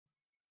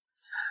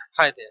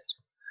Hi there.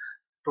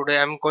 Today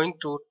I'm going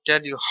to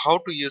tell you how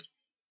to use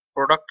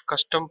product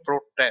custom pro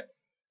tab.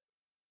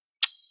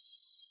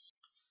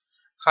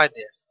 Hi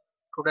there.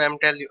 Today I'm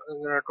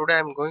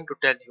going to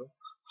tell you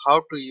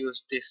how to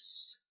use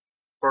this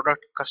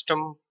product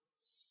custom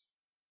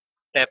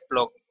tab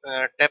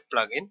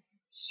plugin.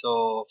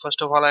 So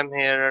first of all, I'm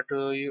here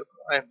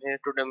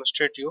to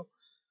demonstrate you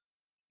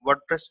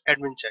WordPress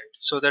admin side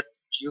so that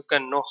you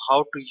can know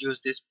how to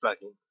use this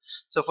plugin.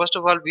 So first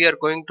of all, we are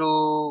going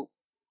to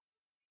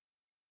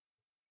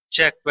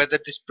check whether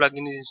this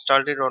plugin is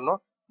installed or not.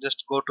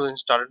 Just go to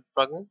installed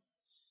plugin.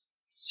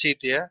 See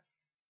there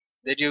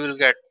that you will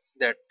get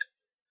that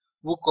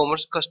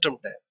WooCommerce custom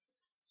tab.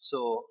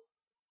 So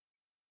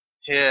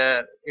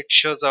here it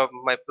shows up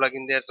my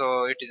plugin there,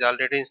 so it is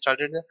already installed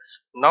there.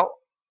 Now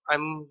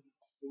I'm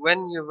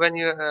when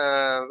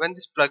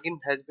this plugin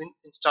has been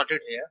installed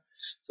here,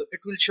 so it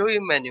will show you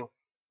menu.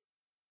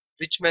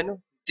 Which menu?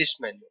 This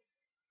menu,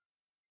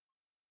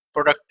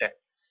 product tab.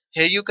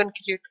 Here you can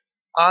create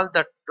all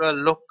the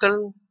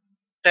local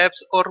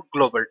tabs or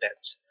global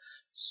tabs.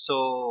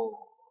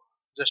 So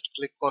just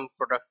click on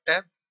product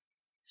tab.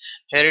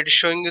 Here it is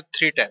showing you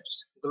three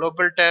tabs: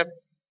 global tab,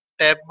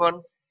 tab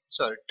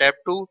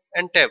 2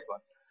 and tab 1.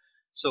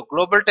 So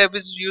global tab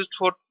is used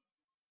for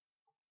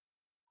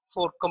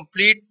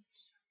complete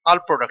all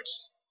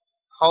products.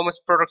 How much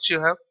products you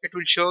have, it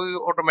will show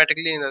you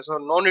automatically in there. So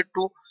no need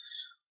to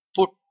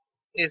put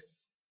is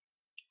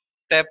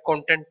tab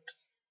content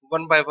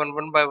one by one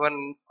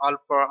all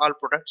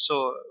products.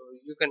 So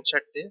you can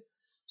check there.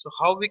 So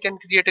how we can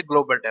create a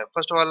global tab?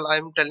 First of all, I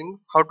am telling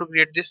you how to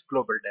create this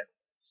global tab.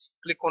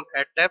 Click on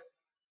add tab,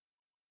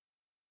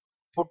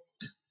 put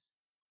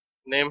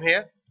name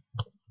here,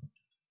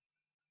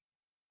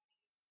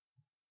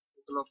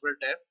 global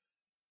tab.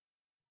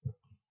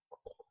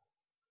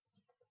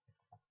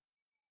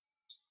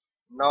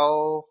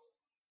 Now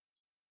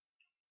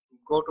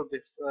go to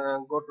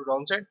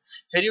downside.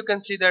 Here you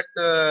can see that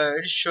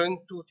it is showing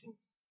two things: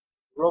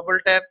 global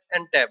tab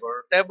and tab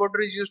order. Tab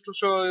order is used to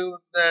show you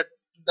that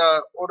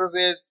the order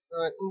where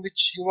in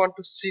which you want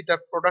to see the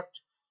product.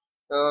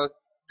 uh,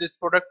 this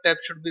product tab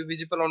should be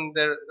visible on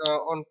their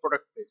on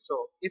product page.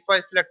 So if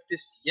I select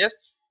this yes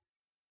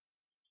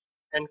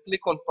and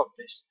click on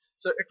publish,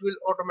 so it will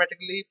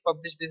automatically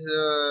publish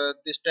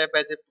this tab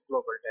as a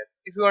global tab.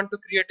 If you want to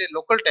create a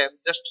local tab,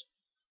 just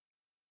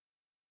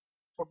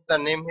put the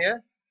name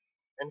here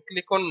and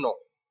click on no.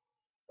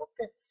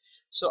 Okay.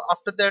 So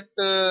after that,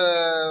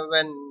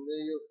 when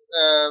you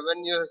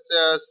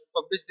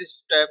publish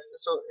this tab,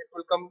 so it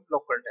will come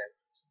local tab.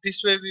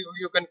 This way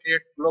you can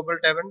create global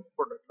tab and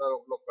product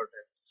local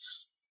tab.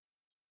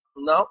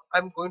 Now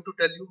I'm going to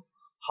tell you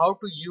how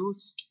to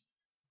use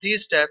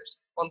these tabs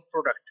on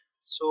product.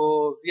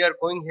 So we are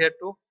going here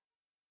to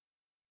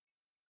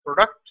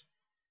products.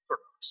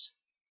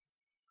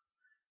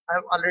 I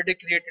have already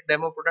created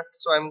demo product,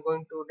 so I'm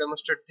going to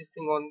demonstrate this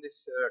thing on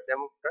this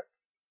demo product.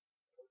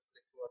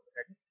 Clicking on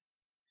edit.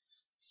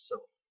 So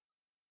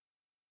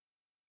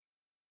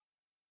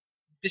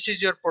this is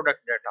your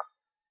product data.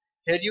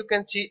 Here you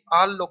can see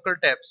all local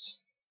tabs,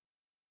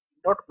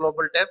 not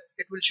global tab.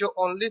 It will show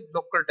only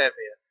local tab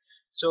here.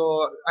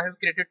 So I have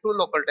created two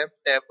local tabs,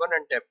 tab 1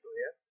 and tab 2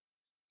 here.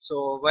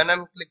 So when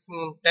I'm clicking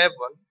on tab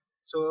 1,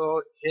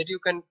 so here you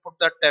can put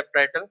the tab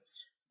title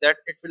that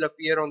it will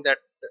appear on that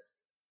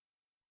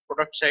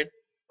product side,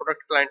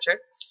 product client side.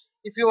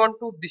 If you want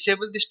to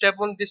disable this tab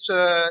on this,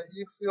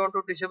 if you want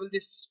to disable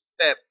this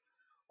tab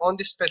on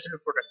this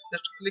specific product,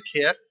 just click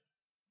here,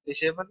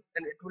 disable,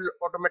 and it will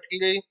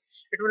automatically,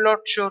 it will not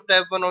show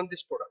tab 1 on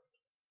this product.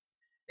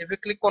 If you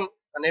click on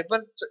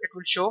enable, so it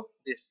will show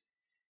this.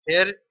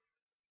 Here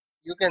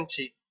you can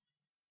see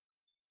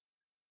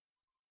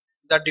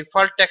the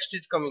default text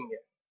is coming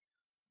here,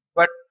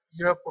 but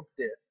you have put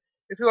there.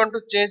 If you want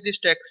to change this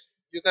text,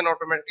 you can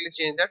automatically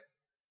change that,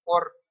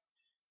 or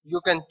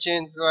you can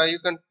change, you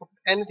can put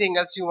anything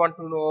else you want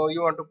to know,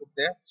 you want to put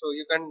there. So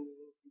you can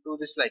do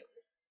this like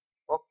this.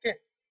 Okay.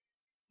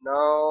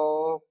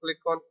 Now click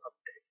on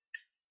update,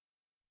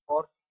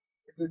 or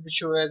it will be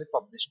shown as a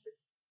published page.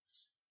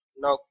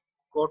 Now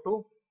go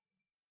to,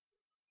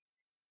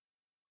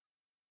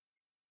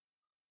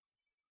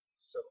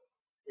 so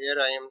here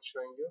I am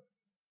showing you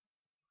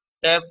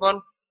tab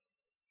 1.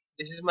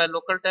 This is my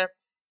local tab,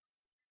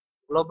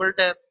 global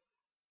tab,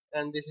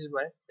 and this is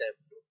my tab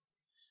 2.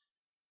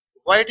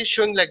 Why it is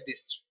showing like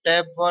this?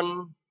 Tab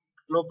 1,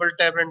 global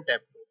tab, and tab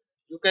 2.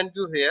 You can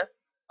view here.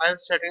 I am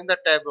setting the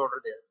tab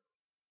order there.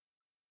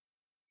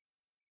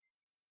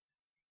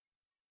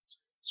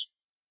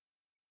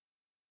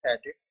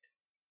 Edit,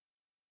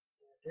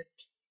 edit.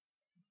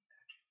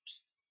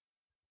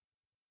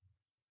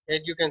 Here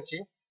you can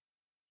see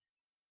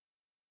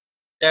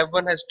tab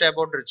 1 has tab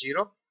order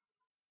 0,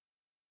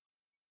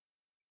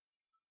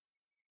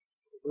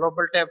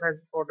 global tab has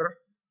order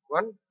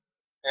 1,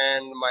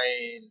 and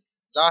my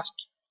last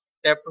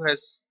tab 2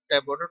 has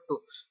tab order 2.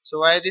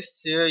 So why this?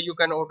 You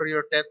can order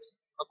your tabs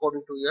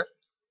according to your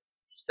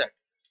set.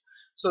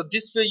 So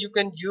this way you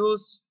can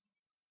use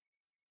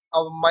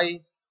my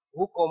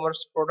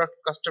WooCommerce Product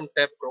Custom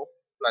Tab Pro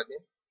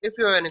plugin. If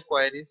you have any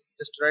queries,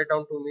 just write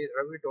down to me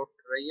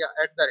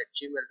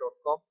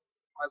ravi.raya@gmail.com.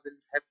 I will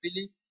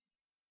happily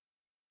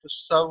to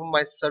serve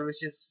my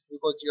services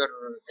because you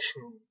are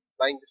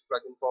buying this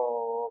plugin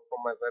for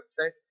my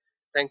website.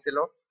 Thanks a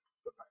lot.